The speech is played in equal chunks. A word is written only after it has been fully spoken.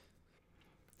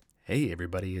Hey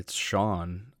everybody, it's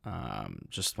Sean.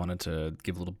 Just wanted to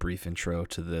give a little brief intro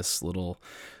to this little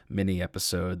mini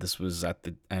episode. This was at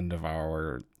the end of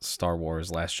our Star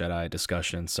Wars Last Jedi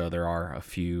discussion, so there are a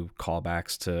few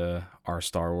callbacks to our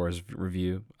Star Wars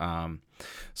review.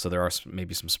 So there are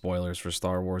maybe some spoilers for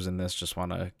Star Wars in this. Just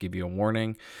want to give you a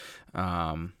warning.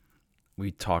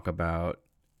 We talk about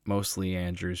mostly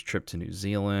Andrew's trip to New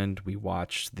Zealand. We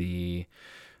watched the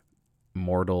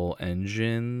Mortal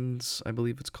Engines, I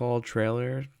believe it's called,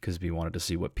 trailer, because we wanted to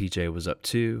see what PJ was up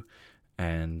to,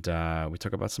 and we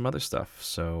talk about some other stuff.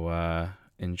 So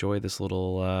enjoy this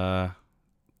little, I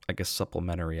guess,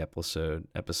 supplementary episode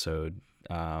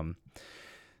to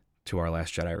our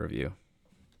Last Jedi review.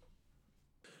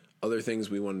 Other things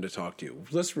we wanted to talk to you.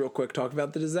 Let's real quick talk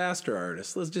about The Disaster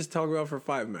Artist. Let's just talk about it for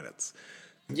 5 minutes.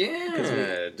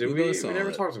 Yeah, we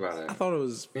never talked about it. I thought it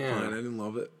was fine. I didn't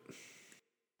love it.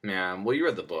 Yeah, well, you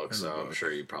read the book, so I'm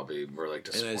sure you probably were like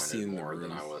disappointed more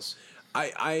than I was.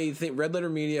 I think Red Letter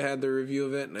Media had their review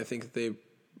of it, and I think they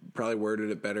probably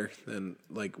worded it better than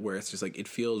like where it's just like it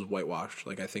feels whitewashed.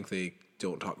 Like I think they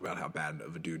don't talk about how bad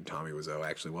of a dude Tommy Wiseau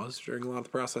actually was during a lot of the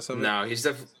process of it. No, he's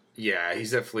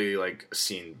definitely like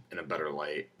seen in a better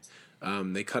light.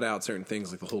 They cut out certain things,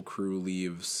 like the whole crew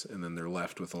leaves, and then they're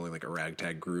left with only like a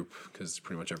ragtag group because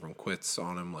pretty much everyone quits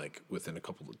on him like within a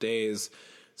couple of days.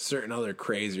 Certain other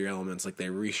crazier elements, like they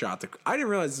reshot I didn't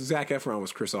realize Zac Efron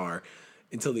was Chris R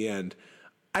until the end.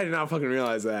 I did not fucking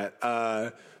realize that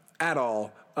at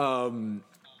all. And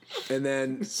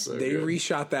then so they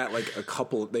reshot that like a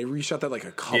couple. They reshot that like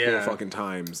a couple of fucking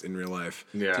times in real life.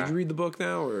 Yeah. Did you read the book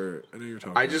now, or I know you're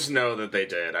talking? I just know that they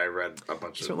did. I read a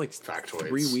bunch of like factoids.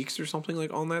 3 weeks or something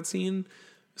like on that scene.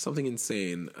 Something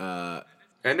insane.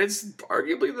 And it's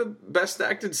arguably the best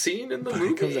acted scene in the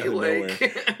movie. Comes out of nowhere.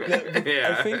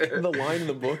 I think the line in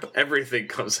the book... Everything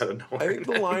comes out of nowhere. I think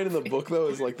the line in the book, though,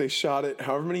 is like they shot it...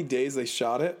 However many days they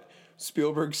shot it,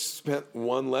 Spielberg spent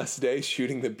one less day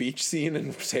shooting the beach scene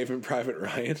and Saving Private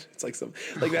Ryan. It's like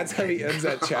that's how he ends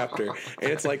that chapter.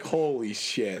 And it's like, holy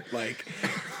shit. Like,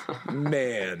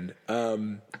 man.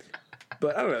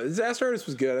 But I don't know. Disaster Artist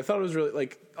was good. I thought it was really...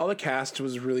 Like, all the cast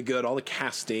was really good. All the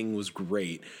casting was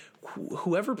great.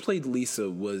 Whoever played Lisa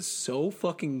was so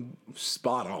fucking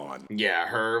spot on.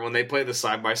 Yeah, when they play the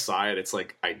side by side, it's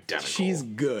like identical. She's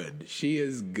good. She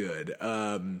is good.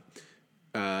 The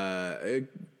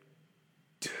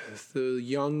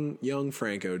young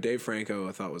Franco, Dave Franco,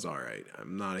 I thought was all right.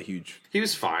 I'm not a huge. He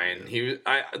was fine.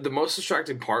 The most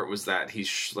distracting part was that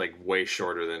he's like way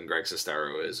shorter than Greg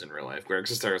Sestero is in real life. Greg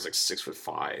Sestero is like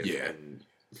 6'5". Yeah. And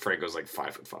Franco's like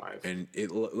 5'5", and it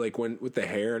like when with the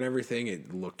hair and everything,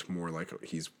 it looked more like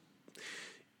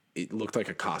it looked like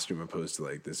a costume opposed to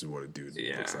like this is what a dude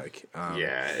looks like.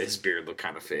 His beard looked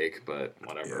kind of fake, but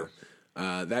whatever.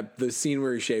 Yeah. That the scene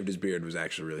where he shaved his beard was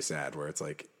actually really sad. Where it's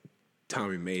like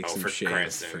Tommy makes him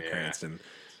shave for Cranston.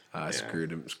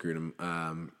 Screwed him.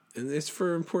 And it's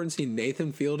for important scene.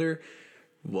 Nathan Fielder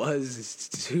was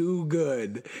too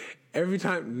good. Every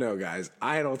time, no, guys,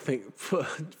 I don't think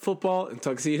football and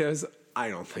tuxedos. I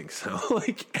don't think so.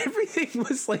 Like everything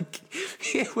was like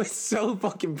it was so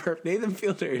fucking perfect. Nathan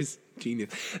Fielder is genius.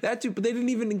 That too, but they didn't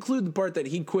even include the part that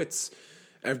he quits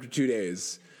after 2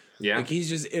 days. Yeah, like he's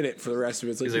just in it for the rest of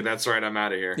it. It's like, he's like, "That's right, I'm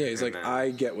out of here." Yeah, he's like, "I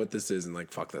get what this is," and like,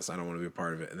 "Fuck this, I don't want to be a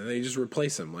part of it." And then they just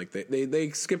replace him. Like they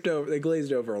skipped over, they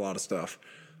glazed over a lot of stuff.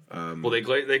 Well,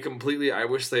 they completely. I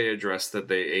wish they addressed that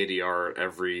they ADR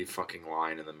every fucking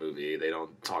line in the movie. They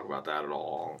don't talk about that at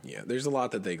all. Yeah, there's a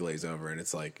lot that they glaze over, and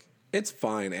it's like it's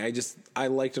fine. I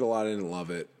liked it a lot. I didn't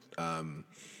love it. I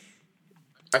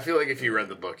feel like if you read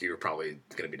the book, you were probably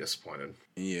going to be disappointed.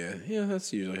 Yeah,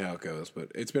 that's usually how it goes. But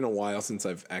it's been a while since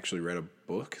I've actually read a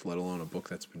book, let alone a book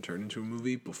that's been turned into a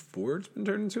movie before it's been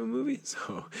turned into a movie.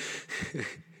 So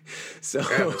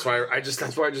yeah, that's why I just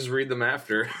read them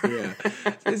after. Yeah,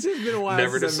 it's just been a while.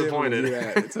 Never since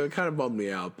disappointed. So it kind of bummed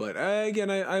me out. But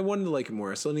I wanted to like it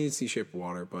more. I still need to see Shape of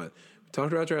Water. But we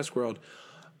talked about Jurassic World.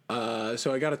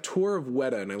 So I got a tour of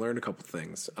Weta and I learned a couple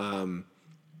things. I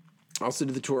also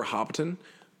did the tour of Hobbiton,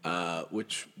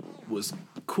 which was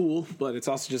cool. But it's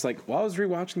also just like while I was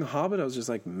rewatching The Hobbit, I was just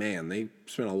like, man, they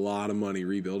spent a lot of money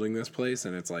rebuilding this place,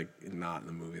 and it's like not in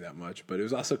the movie that much. But it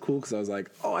was also cool because I was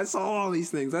like, oh, I saw all these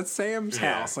things. That's Sam's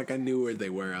house. Like I knew where they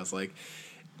were. I was like,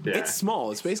 it's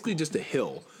small. It's basically just a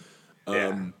hill.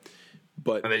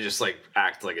 But and they just like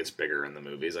act like it's bigger in the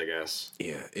movies, I guess.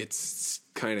 Yeah, it's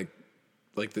kind of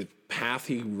like the path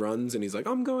he runs, and he's like,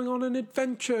 I'm going on an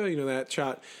adventure. You know that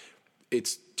shot.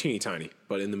 It's teeny tiny,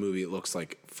 but in the movie it looks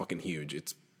like fucking huge.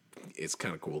 It's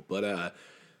kind of cool. But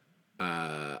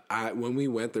When we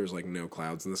went, there was like no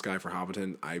clouds in the sky for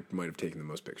Hobbiton. I might have taken the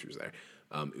most pictures there.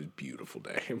 It was a beautiful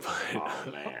day. But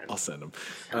Oh man. I'll send them.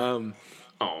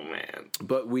 Oh man.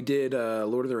 But we did a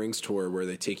Lord of the Rings tour where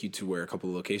they take you to where a couple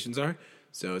of locations are.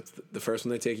 So it's the first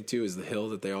one they take you to is the hill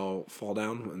that they all fall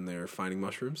down when they're finding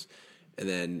mushrooms. And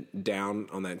then down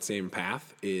on that same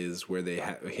path is where they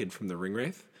hid from the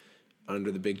ringwraith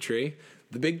under the big tree.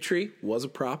 The big tree was a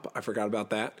prop. I forgot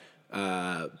about that.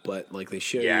 But like they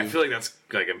show you. Yeah, I feel like that's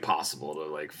like impossible to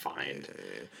like find.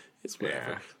 It's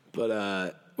whatever. Yeah. But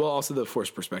well, also the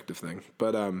forced perspective thing.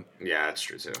 But Yeah, that's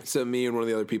true too. so me and one of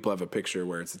the other people have a picture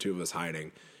where it's the two of us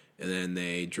hiding, and then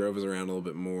they drove us around a little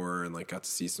bit more and like got to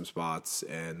see some spots,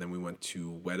 and then we went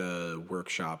to Weta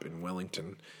Workshop in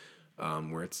Wellington,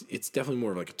 where it's definitely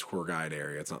more of like a tour guide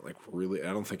area. It's not like really.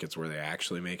 I don't think it's where they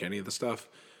actually make any of the stuff,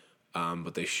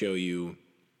 but they show you.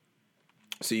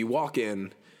 So you walk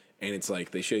in. And it's like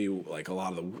they show you like a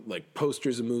lot of the like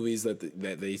posters of movies that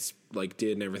they like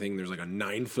did and everything. There's like a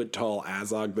 9-foot tall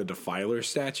Azog the Defiler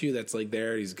statue that's like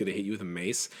there. He's gonna hit you with a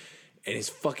mace, and his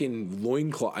fucking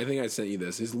loincloth. I think I sent you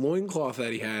this. His loincloth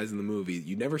that he has in the movie.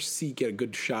 You never get a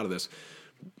good shot of this,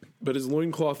 but his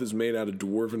loincloth is made out of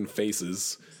dwarven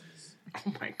faces.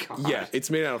 Oh my god. Yeah, it's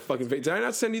made out of fucking face. Did I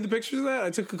not send you the pictures of that? I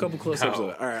took a couple close-ups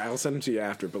of it. All right, I'll send them to you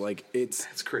after. But like,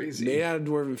 That's crazy. made out of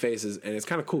dwarven faces, and it's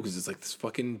kind of cool because it's like this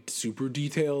fucking super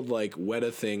detailed like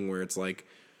Weta thing where it's like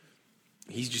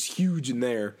he's just huge in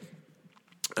there.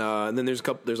 And then there's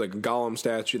like a Gollum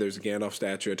statue, there's a Gandalf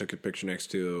statue I took a picture next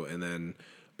to, and then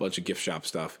a bunch of gift shop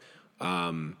stuff.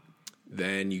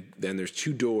 Then there's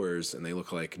 2 doors, and they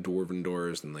look like dwarven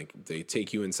doors, and like they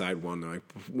take you inside one. They're like,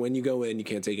 when you go in, you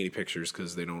can't take any pictures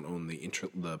because they don't own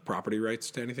the property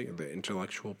rights to anything, the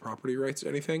intellectual property rights to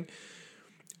anything.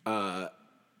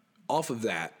 Off of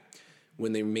that,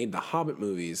 when they made the Hobbit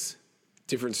movies,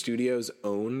 different studios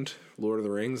owned Lord of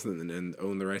the Rings and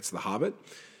owned the rights to the Hobbit.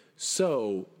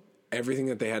 So everything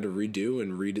that they had to redo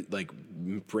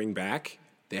and bring back,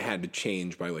 they had to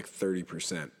change by like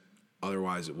 30%.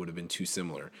 Otherwise, it would have been too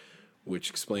similar,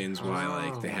 which explains why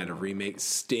like they had to remake.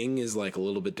 Sting is like a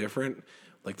little bit different.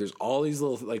 Like there's all these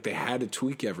little like they had to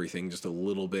tweak everything just a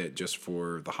little bit just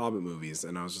for the Hobbit movies,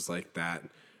 and I was just like that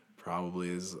probably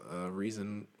is a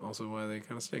reason also why they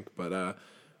kind of stink. But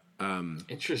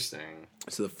Interesting.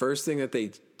 so the first thing that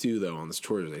they do though on this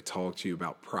tour is they talk to you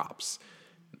about props,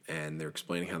 and they're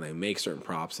explaining how they make certain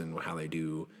props and how they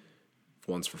do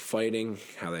ones for fighting,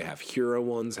 how they have hero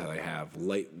ones, how they have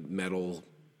light metal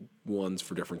ones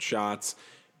for different shots,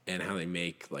 and how they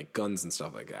make like guns and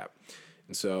stuff like that.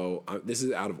 And so this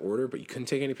is out of order, but you couldn't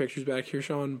take any pictures back here,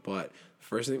 Sean. But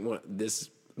first thing,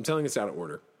 I'm telling you it's out of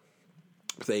order.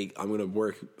 I'm going to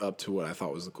work up to what I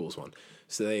thought was the coolest one.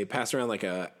 So they pass around like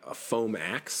a foam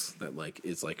axe that like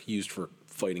is like used for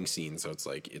fighting scenes. So it's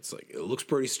like it looks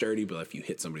pretty sturdy, but if you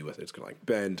hit somebody with it, it's gonna like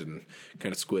bend and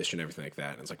kind of squish and everything like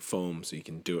that. And it's like foam, so you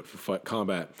can do it for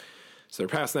combat. So they're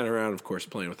passing that around, of course,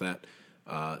 playing with that.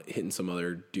 Hitting some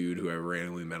other dude who I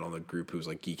randomly met on the group who was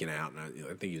like geeking out, and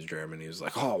I think he was German. He was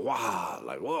like, "Oh wow,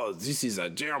 like whoa, this is a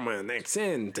German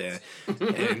accent."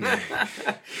 And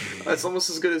That's almost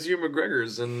as good as Hugh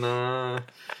McGregor's in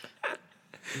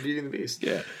Beauty and the Beast.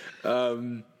 yeah.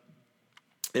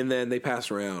 And then they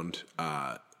pass around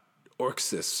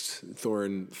Orcsist,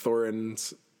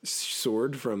 Thorin's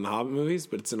sword from the Hobbit movies,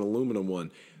 but it's an aluminum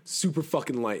one. Super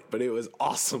fucking light, but it was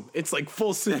awesome. It's like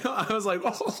full set. I was like,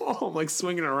 oh, I'm like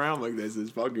swinging around like this. It's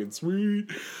fucking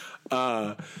sweet.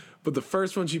 But the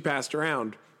first one she passed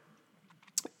around,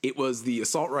 it was the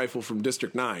assault rifle from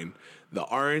District 9, the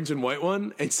orange and white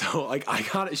one. And so like I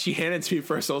got it. She handed it to me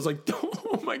first. So I was like,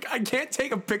 oh my God, I can't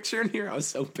take a picture in here. I was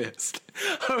so pissed.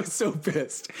 But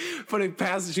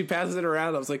she passes it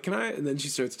around. I was like, can I? And then she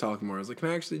starts talking more. I was like, can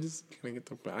I get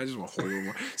the, I just want to hold it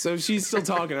more. So she's still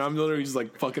talking. I'm literally just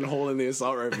like fucking holding the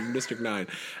assault rifle from District 9.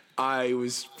 I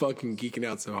was fucking geeking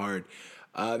out so hard.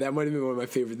 That might have been one of my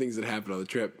favorite things that happened on the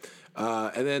trip.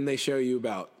 And then they show you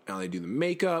about how they do the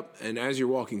makeup, and as you're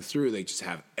walking through, they just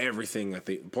have everything a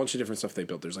bunch of different stuff they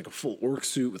built. There's like a full orc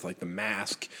suit with like the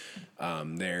mask.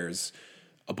 There's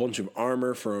a bunch of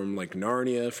armor from like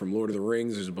Narnia, from Lord of the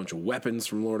Rings. There's a bunch of weapons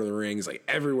from Lord of the Rings. Like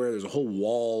everywhere, there's a whole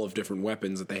wall of different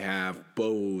weapons that they have: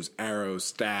 bows, arrows,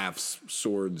 staffs,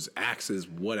 swords, axes,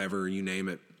 whatever, you name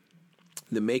it.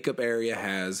 The makeup area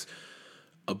has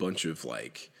a bunch of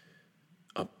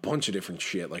different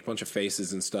shit, like a bunch of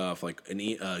faces and stuff, like a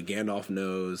Gandalf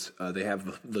nose. They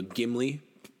have the Gimli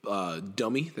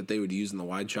dummy that they would use in the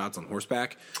wide shots on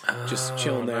horseback, just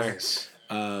chilling there. Nice.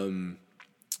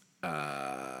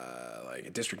 Like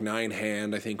a District 9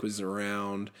 hand, I think, was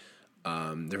around.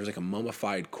 There was like a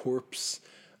mummified corpse.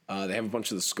 They have a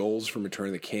bunch of the skulls from Return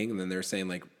of the King, and then they're saying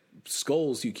like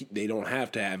skulls they don't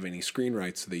have to have any screen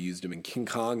rights, so they used them in King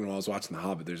Kong. And while I was watching The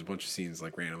Hobbit, there's a bunch of scenes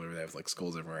like randomly where they have like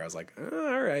skulls everywhere. I was like,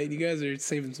 oh, all right, you guys are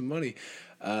saving some money.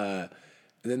 And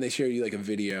then they show you like a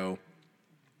video,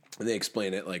 and they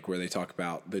explain it like where they talk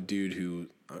about the dude who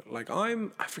I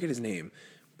forget his name.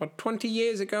 But 20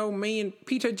 years ago, me and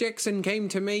Peter Jackson came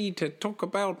to me to talk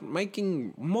about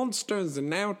making monsters, and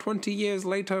now 20 years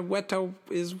later, Weta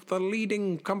is the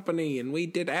leading company, and we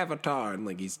did Avatar, and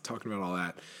like he's talking about all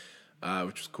that,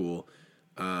 which was cool.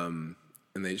 And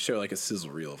they show like a sizzle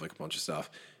reel of like a bunch of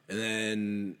stuff, and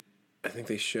then I think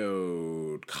they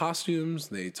showed costumes.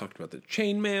 They talked about the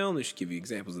chainmail, and they should give you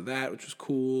examples of that, which was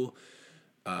cool.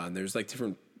 And there's like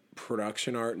different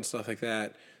production art and stuff like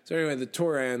that. So anyway, the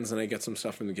tour ends, and I get some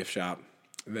stuff from the gift shop.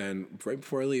 And then right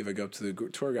before I leave, I go up to the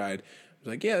tour guide. I was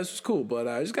like, yeah, this was cool, but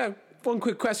I just got one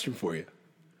quick question for you.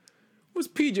 What's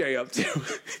PJ up to?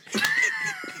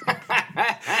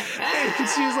 And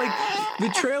she was like,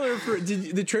 the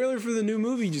trailer for the new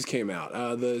movie just came out. I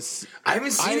haven't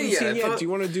seen it yet. Do you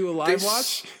want to do a live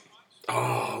watch?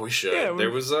 Oh, we should. Yeah,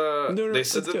 there was they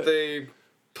said that they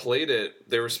played it.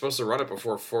 They were supposed to run it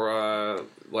for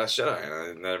Last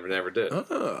Jedi, and I never did.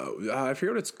 Oh, I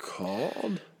forget what it's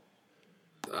called.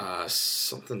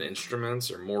 Something Instruments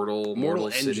or Mortal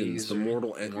Engines. Cities. The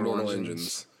Mortal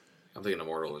Engines. I'm thinking of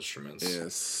Mortal Instruments. Yeah,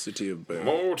 City of Boom.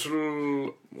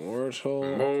 Mortal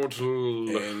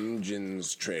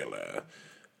Engines trailer.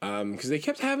 Because they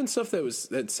kept having stuff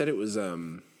that said it was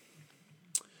You're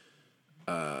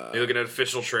looking at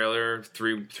official trailer,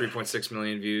 3.6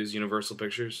 million views, Universal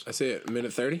Pictures. I say it,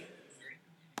 minute 30?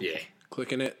 Yeah.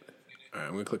 Clicking it. All right,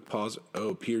 I'm going to click pause.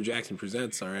 Oh, Peter Jackson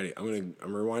presents already. I'm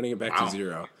rewinding it back to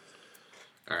 0.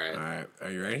 All right. All right,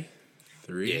 are you ready?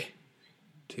 3, Yeah.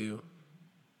 2,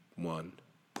 1,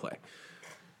 play.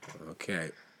 Okay.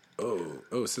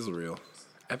 Oh, sizzle reel.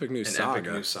 Epic New Saga.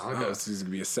 Epic New Saga. Oh, this is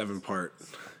going to be a 7-part.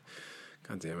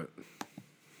 God damn it.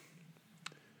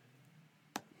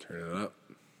 Turn it up.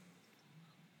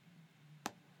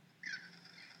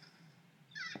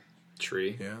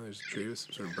 Tree. Yeah, there's a tree with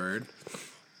some sort of bird.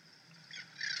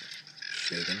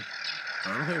 Shaking.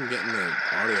 I don't think I'm getting the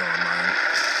audio on mine.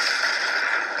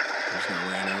 I just got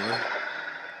ran over.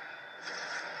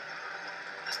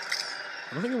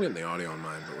 I don't think I'm getting the audio on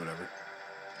mine, but whatever.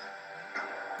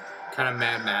 Kind of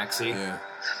Mad Maxy. Yeah.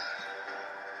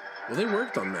 Well, they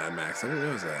worked on Mad Max. I didn't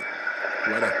realize that.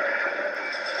 Weta.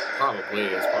 Probably.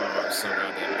 It's probably so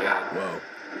goddamn good. Whoa.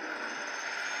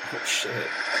 Oh, shit.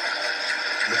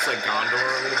 Looks like Gondor a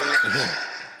little bit.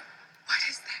 What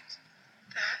is that?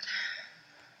 That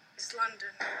is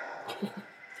London.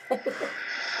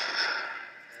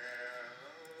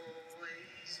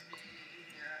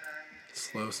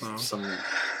 Slow song. Some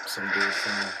dude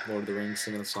from Lord of the Rings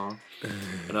singing a song.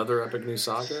 Another epic new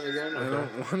saga again? I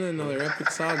don't want another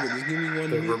epic saga. Just give me one.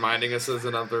 They're reminding us as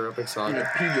another epic saga.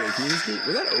 PJ, can you just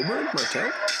was that Oberyn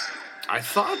Martell? I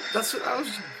thought that's what I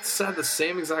said the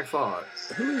same exact thought.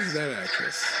 Who is that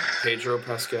actress? Pedro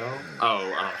Pascal.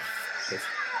 Oh,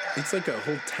 It's like a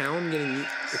whole town a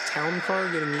town car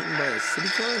getting eaten by a city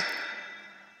car.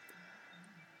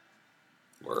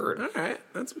 word. All right,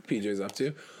 that's what PJ's up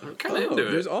to. I'm kind of into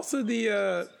it. There's also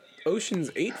the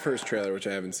Ocean's 8 first trailer, which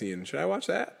I haven't seen. Should I watch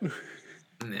that?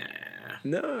 Nah.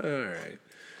 No, all right.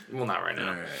 Well, not right now.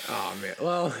 All right. Oh, man.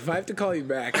 Well, if I have to call you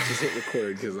back, just hit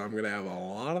record because I'm going to have a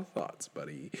lot of thoughts,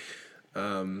 buddy.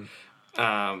 PJ,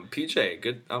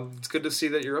 good. It's good to see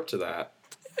that you're up to that.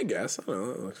 I guess. I don't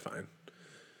know. It looks fine.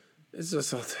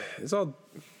 It's all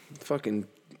fucking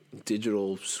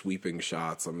digital sweeping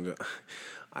shots.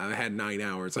 I had 9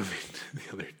 hours of it the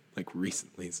other,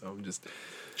 recently, so I'm just...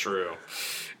 True.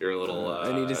 You're a little...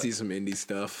 I need to see some indie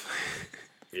stuff.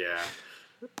 Yeah.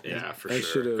 Yeah, for I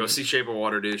sure. should've- Go see Shape of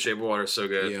Water, dude. Shape of Water is so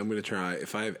good. Yeah, I'm going to try.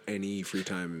 If I have any free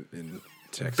time in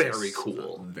Texas. Very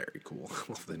cool. Very cool. I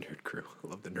love the Nerd Crew. I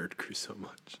love the Nerd Crew so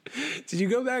much. Did you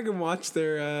go back and watch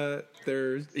their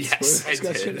Yes, I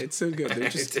discussion? did. It's so good. They're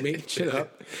just making shit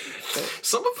up.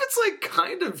 Some of it's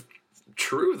kind of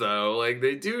true though.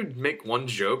 They do make one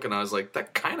joke, and I was like,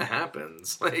 that kind of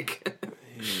happens.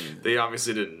 They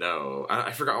obviously didn't know.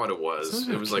 I forgot what it was.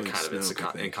 It was kind of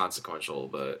Snoke, inconsequential,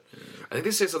 but I think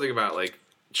they say something about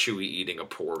Chewie eating a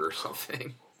port or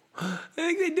something. I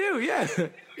think they do. Yeah.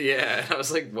 Yeah, I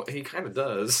was like, well, he kind of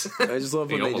does. I just love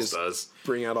He when they almost just does.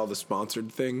 bring out all the sponsored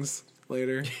things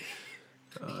later.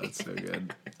 Oh, it's so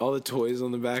good. All the toys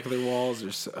on the back of their walls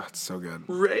are so, it's so good.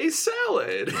 Ray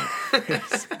salad. I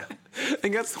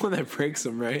think that's the one that breaks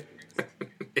them, right?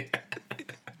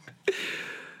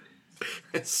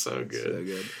 It's so good. So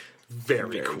good.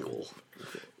 Very cool.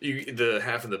 The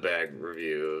half in the bag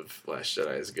review of Last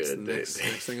Jedi is good. Next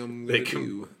thing I'm gonna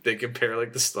do. They compare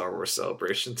like the Star Wars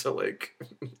celebration to like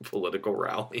political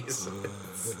rallies.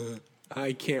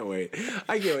 I can't wait.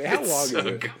 How long is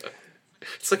it? Good.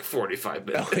 It's like 45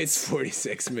 minutes. Oh, it's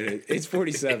 46 minutes. It's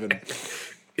 47.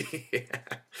 Yeah,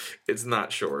 it's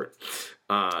not short.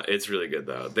 It's really good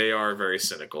though. They are very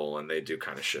cynical and they do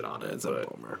kind of shit on it. It's a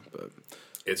bummer, but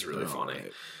it's really funny.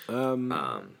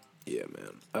 Right. Yeah,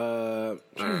 man. I'm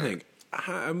trying to think.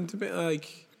 I'm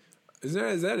like, is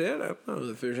that it? I don't know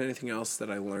if there's anything else that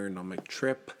I learned on my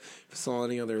trip. If I saw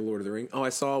any other Lord of the Rings. Oh, I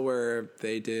saw where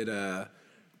they did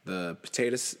the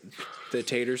tater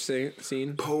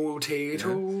scene.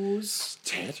 Potatoes.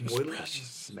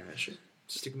 Smash it.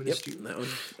 Stick them in a stew. That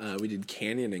one. We did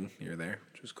canyoning near there,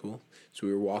 which was cool. So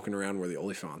we were walking around where the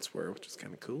Olifants were, which was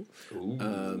kind of cool.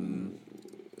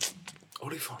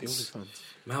 Olifants.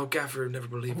 Mal Gaffer would never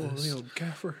believe this. The old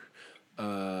Gaffer.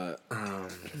 I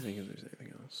don't think if there's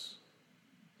anything else.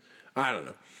 I don't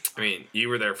know. I mean, you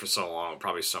were there for so long,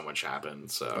 probably so much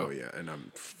happened. So oh yeah, and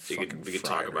I'm we could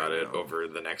talk about it over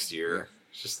the next year. Yeah.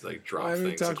 Just like drop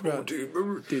things. Talk about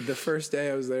dude. The first day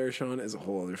I was there, Sean, is a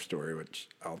whole other story, which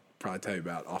I'll probably tell you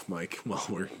about off mic while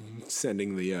we're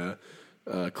sending the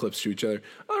clips to each other.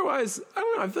 Otherwise, I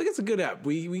don't know. I feel like it's a good app.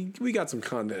 We got some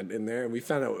content in there, and we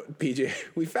found out what PJ.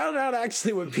 We found out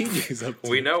actually what PJ's up to.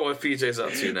 We know what PJ's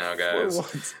up to now, guys. For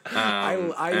once.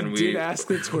 I did ask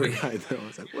the tour guide though. I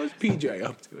was like, "What's PJ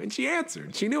up to?" And she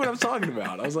answered. She knew what I was talking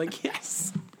about. I was like,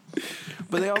 "Yes."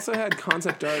 But they also had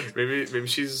concept art. Maybe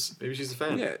she's a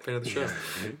fan. Yeah. Fan of the show.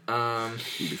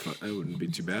 It'd be fun. It wouldn't be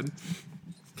too bad.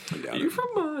 Are you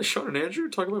from Sean and Andrew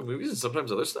talking about movies and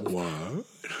sometimes other stuff? What?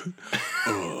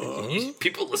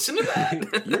 People listen to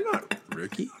that. You're not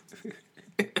Ricky.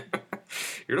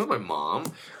 You're not my mom.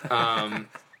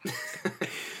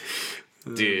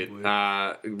 Dude,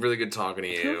 really good talking to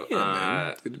you. Yeah,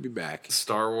 man. It's good to be back.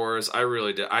 Star Wars, I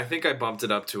really did. I think I bumped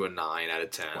it up to a 9 out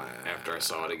of 10 after I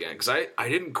saw it again. Because I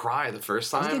didn't cry the first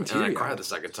time, and I cried the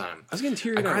second time. I was getting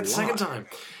teary-eyed. I cried the second time.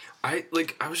 I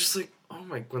was just like, oh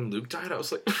my, when Luke died, I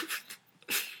was like...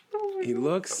 He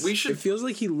looks... It feels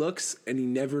like he looks, and he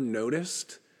never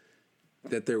noticed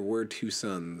that there were two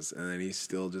sons, and then he's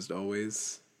still just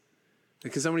always...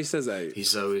 Because somebody says that...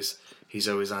 He's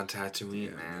always on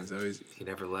Tatooine, man. He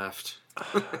never left.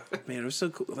 Man, it was so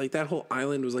cool. Like, that whole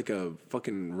island was like a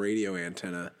fucking radio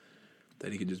antenna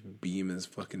that he could just beam his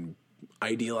fucking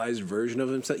idealized version of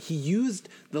himself. He used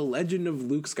the legend of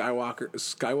Luke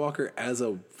Skywalker as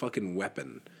a fucking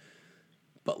weapon.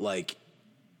 But, like,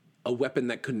 a weapon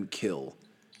that couldn't kill.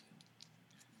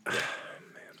 Man.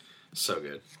 So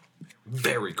good.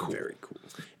 Very cool. Very cool.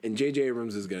 And J.J.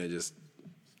 Abrams is going to just...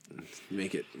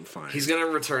 make it fine. He's gonna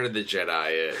Return of the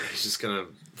Jedi it. He's just gonna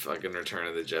fucking Return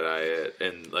of the Jedi it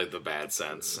in like the bad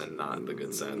sense and not the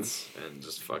good sense, and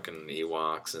just fucking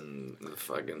Ewoks and the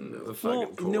fucking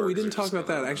no, we didn't talk about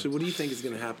that. Actually, what do you think is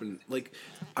gonna happen? Like,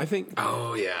 I think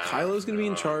Kylo's gonna be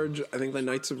in charge. I think the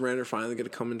Knights of Ren are finally gonna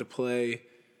come into play.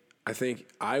 I think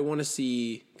I want to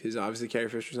see, because obviously Carrie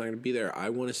Fisher's not going to be there. I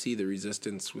want to see the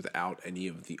Resistance without any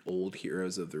of the old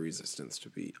heroes of the Resistance to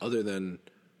be, other than.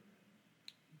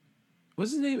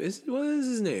 What's his name? What is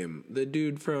his name? The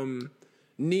dude from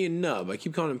Nien Nunb. I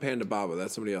keep calling him Panda Baba.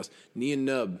 That's somebody else. Nien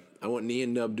Nunb. I want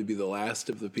Nien Nunb to be the last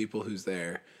of the people who's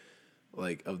there,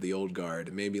 like, of the old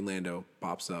guard. Maybe Lando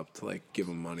pops up to, like, give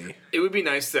him money. It would be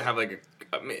nice to have, like,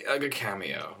 a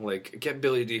cameo. Like, get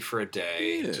Billy D for a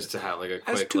day, just to have, like, a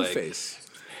quick, as Two-Face.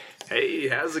 Like, hey,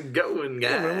 how's it going,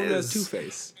 guys? Yeah, remember that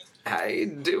Two-Face. How you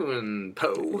doing,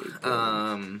 Poe?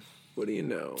 What do you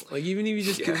know? Like, even if you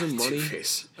just give them money.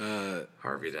 Two-Face.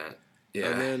 Harvey Dent. Yeah.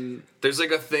 And then... there's,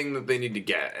 like, a thing that they need to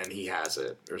get, and he has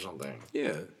it, or something.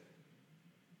 Yeah.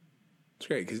 It's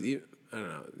great, because, I don't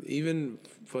know, even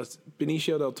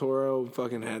Benicio del Toro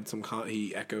fucking had some...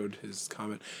 he echoed his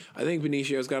comment. I think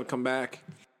Benicio's got to come back.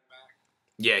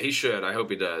 Yeah, he should. I hope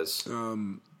he does.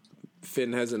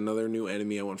 Finn has another new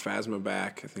enemy. I want Phasma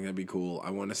back. I think that'd be cool.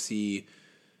 I want to see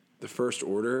the First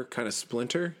Order kind of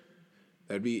splinter.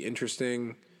 That'd be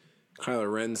interesting.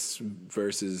 Kylo Ren's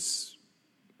versus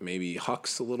maybe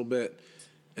Hux a little bit.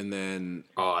 And then...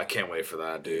 oh, I can't wait for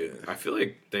that, dude. I feel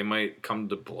like they might come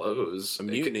to blows. A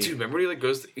mutiny. Dude, remember when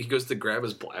he goes to grab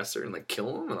his blaster and, like,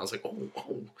 kill him? And I was like, oh.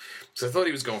 So I thought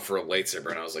he was going for a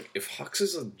lightsaber. And I was like, if Hux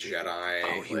is a Jedi...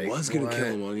 oh, he was going to kill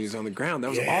him when he was on the ground.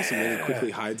 That was awesome. And he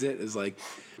quickly hides it. It's like...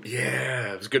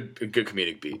 yeah, it was a good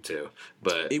comedic beat, too.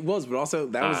 But it was, but also,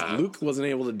 that was... Luke wasn't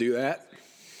able to do that.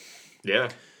 Yeah.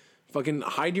 Fucking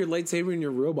hide your lightsaber in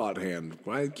your robot hand.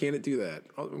 Why can't it do that?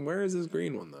 Oh, where is this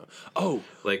green one though? Oh,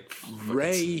 Like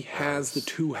Rey has the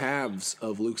two halves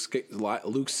of Luke's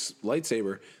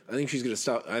lightsaber. I think she's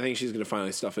gonna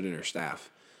finally stuff it in her staff.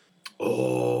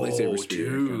 Oh, Lightsaber spear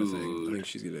dude. kind of thing. I think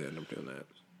she's gonna end up doing that.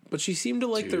 But she seemed to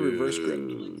like the reverse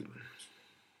grip.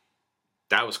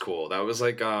 That was cool. That was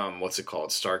like what's it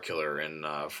called? Starkiller in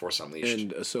Force Unleashed.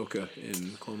 And Ahsoka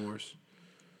in Clone Wars.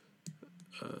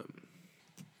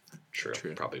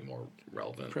 True. Probably more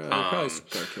relevant. Probably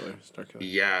Starkiller.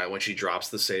 Yeah, when she drops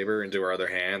the saber into her other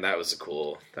hand, that was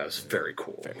very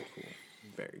cool.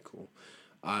 Very cool.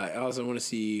 I also want to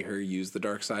see her use the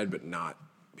dark side, but not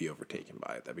be overtaken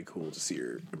by it. That'd be cool to see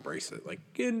her embrace it, like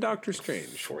in Doctor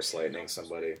Strange. Force lightning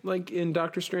somebody. Like in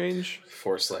Doctor Strange.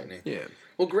 Force lightning. Yeah.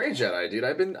 Well, Grey Jedi, dude.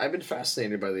 I've been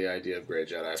fascinated by the idea of Grey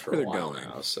Jedi for a while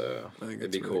now. So I think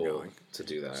it'd that's be where they're cool going. to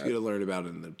do that. It's good to learn about it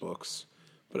in the books.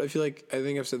 But I think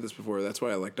I've said this before. That's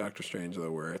why I like Doctor Strange,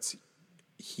 though, where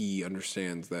he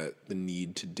understands that the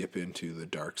need to dip into the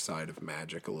dark side of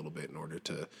magic a little bit in order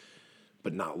to,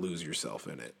 but not lose yourself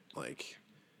in it. Like,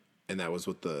 and that was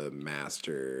what the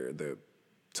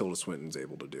Tilda Swinton's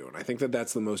able to do. And I think that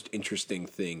that's the most interesting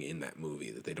thing in that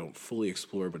movie that they don't fully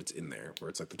explore, but it's in there, where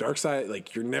it's like the dark side,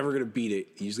 like you're never going to beat it.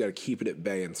 You just got to keep it at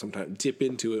bay and sometimes dip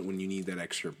into it when you need that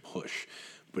extra push,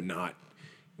 but not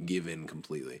give in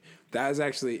completely. That is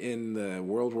actually in the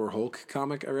World War Hulk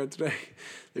comic I read today.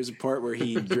 There's a part where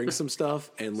he drinks some stuff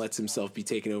and lets himself be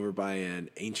taken over by an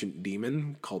ancient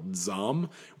demon called Zom,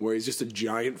 where he's just a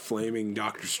giant flaming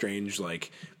Doctor Strange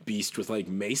like beast with like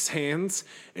mace hands,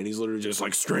 and he's literally just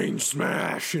like Strange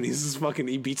Smash, and he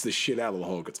beats the shit out of the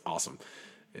Hulk. It's awesome.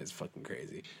 It's fucking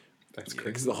crazy. That's crazy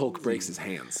because the Hulk breaks his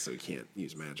hands, so he can't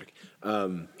use magic.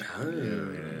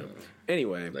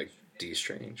 Anyway, like D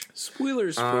Strange.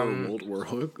 Spoilers for World War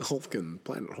Hulk and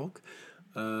Planet Hulk.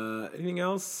 Anything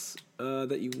else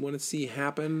that you want to see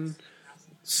happen?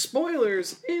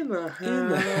 Spoilers in the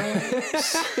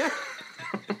house.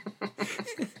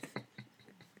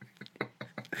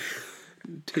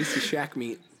 Tasty shack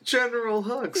meat. General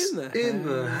Hux In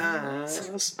the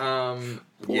house.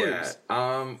 Yeah.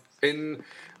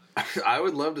 I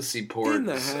would love to see Porgs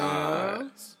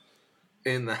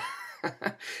In the house.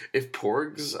 If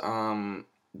Porgs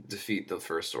defeat the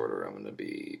First Order, I'm gonna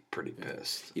be pretty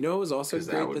pissed. You know what was also 'Cause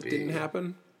great would that didn't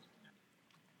happen?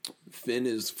 Finn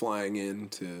is flying in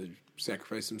to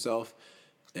sacrifice himself,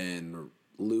 and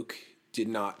Luke did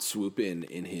not swoop in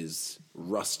his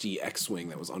rusty X-wing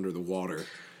that was under the water.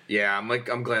 Yeah,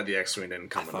 I'm glad the X-wing didn't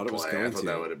come into it was play. going I thought to.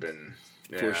 that would have been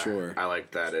For sure. I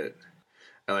like that it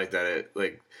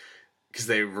like because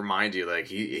they remind you like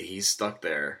he's stuck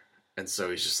there, and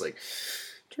so he's just like.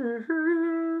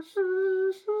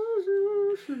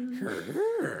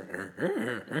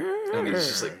 And he's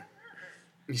just like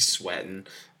he's sweating.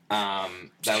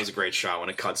 That was a great shot when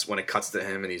it cuts to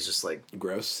him and he's just like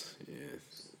Gross. Yeah.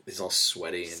 he's all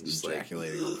sweaty and just like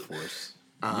Ejaculating on the Force.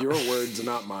 Your words,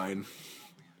 not mine.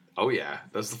 oh yeah,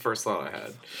 that's the first thought I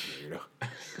had.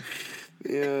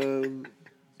 There you go.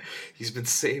 He's been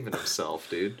saving himself,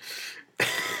 dude.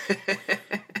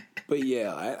 But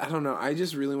yeah, I don't know. I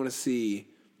just really want to see.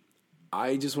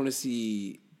 I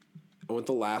want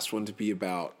the last one to be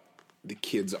about the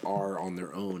kids are on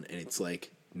their own, and it's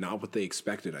like not what they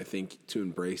expected. I think to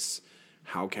embrace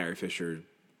how Carrie Fisher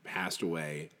passed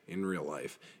away in real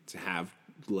life, to have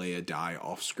Leia die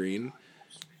off screen.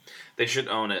 They should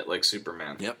own it like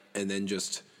Superman. Yep, and then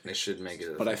just. They should make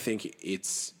it. But I think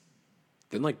it's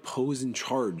then like Poe's in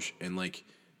charge, and like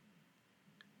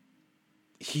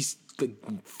he's like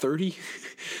 30.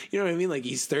 You know what I mean? Like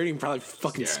he's 30 and probably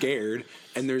fucking scared,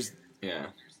 and there's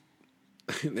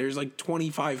like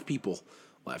 25 people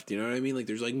left. You know what I mean? Like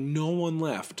there's like no one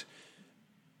left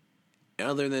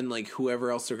other than like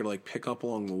whoever else they're gonna like pick up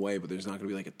along the way, but there's not gonna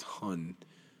be like a ton.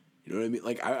 You know what I mean?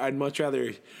 Like I'd much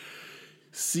rather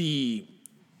see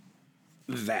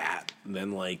that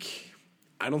than like.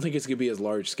 I don't think it's gonna be as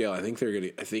large scale. I think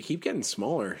if they keep getting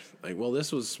smaller. Like, well,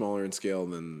 this was smaller in scale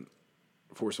than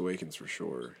Force Awakens for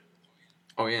sure.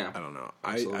 Oh yeah. I don't know.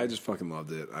 I just fucking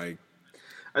loved it. I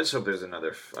just hope there's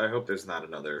another. I hope there's not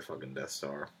another fucking Death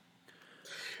Star.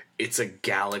 It's a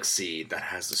galaxy that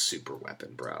has a super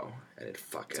weapon, bro, and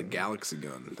it's a galaxy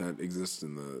gun that exists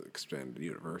in the expanded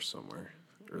universe somewhere,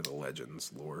 or the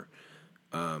Legends lore.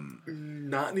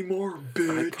 Not anymore,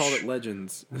 bitch. I called it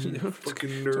Legends.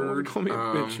 Fucking Don't nerd. call me a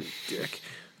bitch, you dick.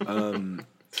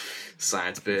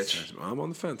 Science bitch. I'm on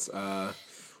the fence.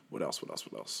 What else?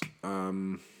 I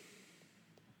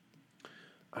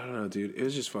don't know, dude. It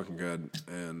was just fucking good.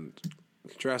 And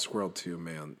Jurassic World 2,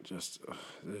 man,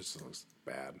 this looks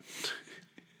bad.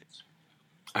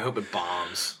 I hope it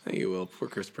bombs. I think it will. Poor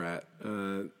Chris Pratt.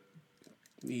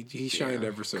 He shined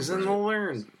ever so Because bright.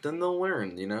 then they'll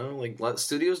learn. You know, like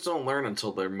studios don't learn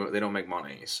until they don't make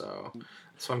money. So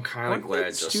I'm kind of glad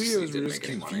Justice League studios were didn't just make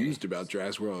any money. confused about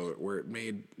Jurassic World, where it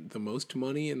made the most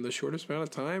money in the shortest amount of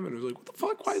time, and it was like, what the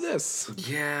fuck? Why this?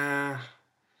 Yeah,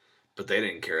 but they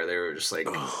didn't care. They were just like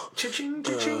cha-ching,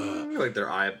 cha-ching, like their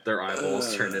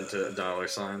eyeballs turned into dollar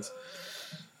signs.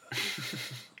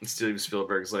 And Steven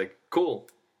Spielberg's like, cool.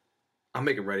 I'm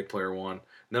making Ready Player One.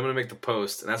 And I'm gonna make The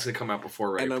Post, and that's gonna come out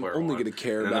before Ready Player One. And I'm only going to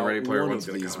care and about Ready Player one One's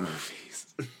of gonna these come out. movies.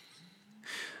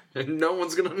 And no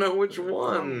one's gonna know which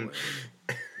one.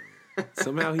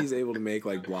 Somehow he's able to make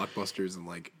like blockbusters and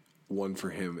like one for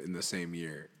him in the same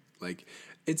year. Like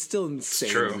it's still insane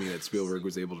true. to me that Spielberg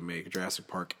was able to make Jurassic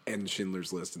Park and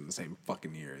Schindler's List in the same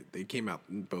fucking year. They came out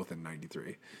both in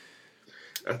 '93.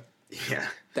 Yeah.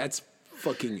 That's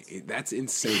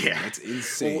insane. Yeah. That's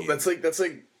insane. Well, that's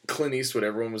like Clint Eastwood.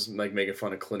 Everyone was like making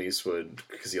fun of Clint Eastwood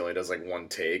because he only does like one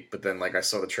take. But then like I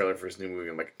saw the trailer for his new movie.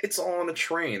 I'm like, it's all on a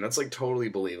train. That's like totally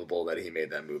believable that he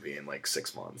made that movie in like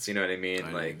 6 months. You know what I mean?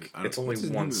 It's only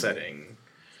one setting.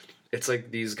 It's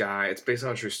like these guys. It's based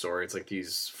on a true story. It's like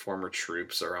these former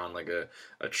troops are on like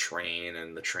a train,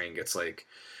 and the train gets like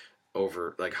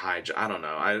over like I don't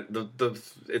know.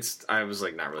 I was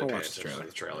like not really paying attention to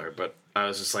the trailer, but I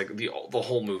was just like the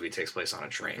whole movie takes place on a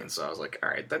train, so I was like, all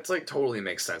right, that's like totally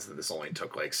makes sense that this only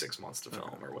took like 6 months to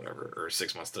film or whatever, or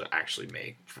 6 months to actually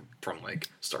make from like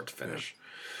start to finish.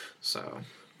 So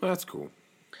Well, that's cool.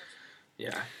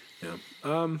 yeah, Yeah.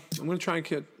 I'm gonna try and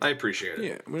catch. I appreciate it.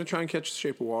 Yeah, I'm gonna try and catch The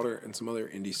Shape of Water and some other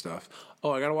indie stuff.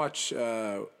 Oh, I gotta watch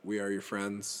We Are Your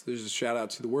Friends. There's a shout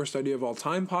out to the Worst Idea of All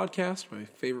Time podcast, my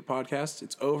favorite podcast.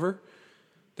 It's over.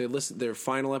 Their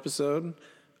final episode.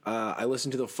 I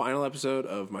listened to the final episode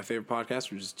of my favorite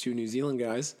podcast, which is two New Zealand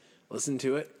guys. Listened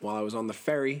to it while I was on the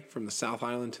ferry from the South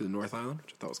Island to the North Island,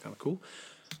 which I thought was kind of cool.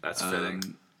 That's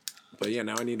fitting. But yeah,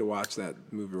 now I need to watch that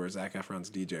movie where Zac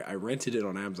Efron's DJ. I rented it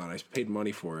on Amazon. I paid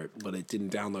money for it, but it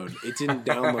didn't download. It didn't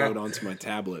download onto my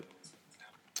tablet.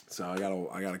 So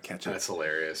I gotta catch it. That's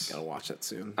hilarious. Gotta watch that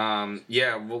soon.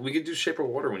 Yeah, well, we could do Shape of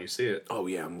Water when you see it. Oh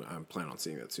yeah, I'm planning on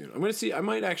seeing that soon. I'm gonna see. I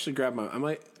might actually grab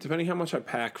depending how much I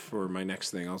pack for my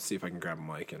next thing. I'll see if I can grab a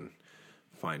mic and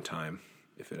find time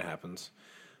if it happens.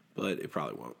 But it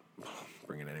probably won't.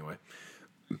 Bring it anyway.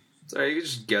 So you could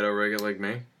just ghetto rig it like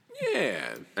me.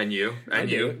 Yeah. And you. And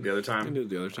do you it. the other time. I do it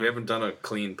the other time. We haven't done a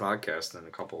clean podcast in a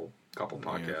couple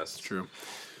podcasts. Yeah, that's true.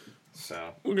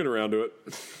 So We'll get around to it.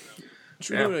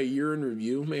 Should we do a year in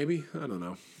review? Maybe. I don't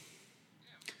know.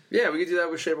 yeah, we could do that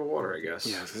with Shape of Water, I guess.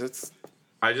 Yeah, because it's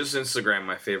I just Instagram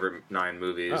my favorite 9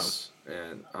 movies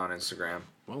and on Instagram.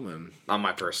 well then. On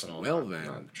my personal. Well not then,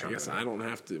 I trying guess to- I don't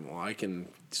have to. Well, I can.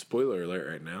 Spoiler alert!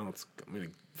 Right now,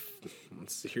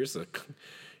 here's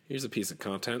a piece of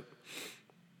content.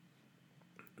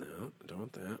 No, I don't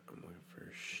want that. I'm looking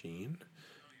for Sheen.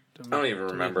 I don't even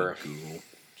remember Google.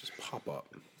 Just pop up.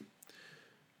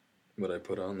 what I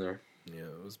put on there. Yeah,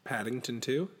 it was Paddington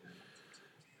 2.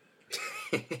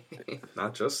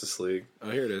 Not Justice League. Oh,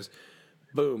 here it is.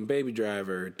 Boom, Baby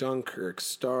Driver, Dunkirk,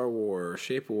 Star Wars,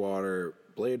 Shape of Water,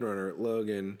 Blade Runner,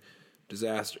 Logan,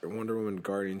 Disaster, Wonder Woman,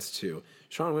 Guardians 2.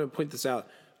 Sean, I'm going to point this out.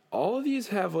 All of these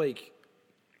have, like,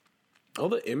 all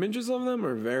the images of them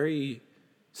are very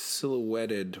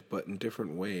silhouetted, but in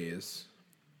different ways.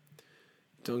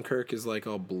 Dunkirk is, like,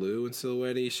 all blue and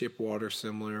silhouette-y. Shape of Water,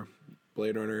 similar.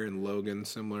 Blade Runner and Logan,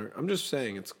 similar. I'm just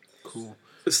saying, it's cool.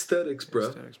 Aesthetics, bro.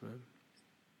 Aesthetics, man.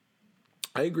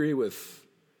 I agree with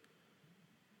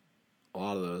a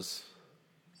lot of those.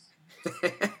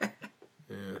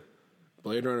 Yeah.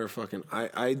 Blade Runner fucking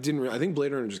I think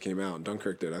Blade Runner just came out.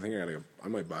 Dunkirk did. I think I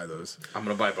might buy those. I'm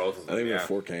gonna buy both of them. I think yeah. I'm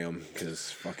gonna 4K them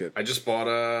because fuck it. I just bought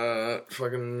a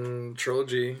fucking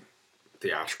trilogy.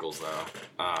 Theatricals though.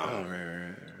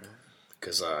 Right.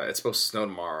 Because it's supposed to snow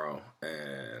tomorrow,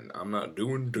 and I'm not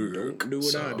doing Dirk. Do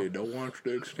what I did. Don't watch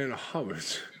the extended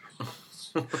Hobbits.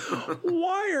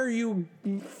 Why are you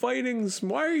fighting?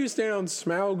 Why are you standing on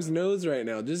Smaug's nose right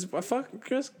now? Just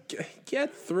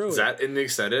get through Is it. that in the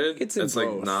extended? It's in That's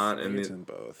both. like not in It's the. in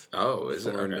both. Oh, is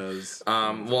it? Thorne Okay. does.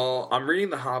 Well, I'm reading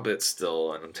The Hobbit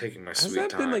still, and I'm taking my sweet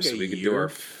that time, been like so a we could do year? our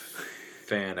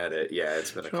fan edit. Yeah,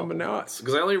 it's been a couple but now months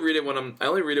because I only read it when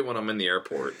I'm in the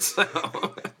airport. So.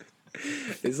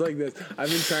 It's like this. I've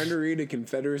been trying to read A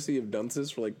Confederacy of Dunces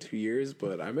for like 2 years,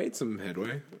 but I made some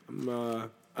headway.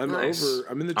 I'm Nice. over.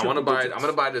 I'm in the. I want to triple buy. digits. I'm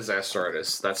gonna buy Disaster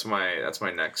Artist. That's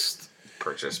my next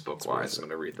purchase book wise. I'm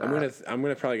gonna read that. I'm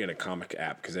gonna probably get a comic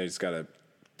app because I just got a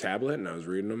tablet and I was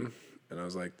reading them and I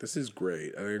was like, this is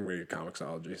great. I think I'm gonna get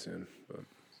Comixology soon. But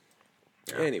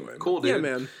Anyway, cool, dude. Yeah,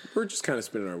 man, we're just kind of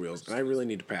spinning our wheels, and I really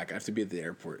need to pack. I have to be at the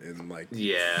airport in like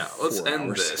Yeah, let's 4 end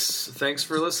hours. this. Thanks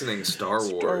for listening, Star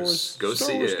Wars. Go Star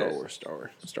see Wars, it.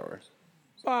 Star Wars.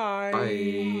 Bye.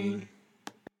 Bye.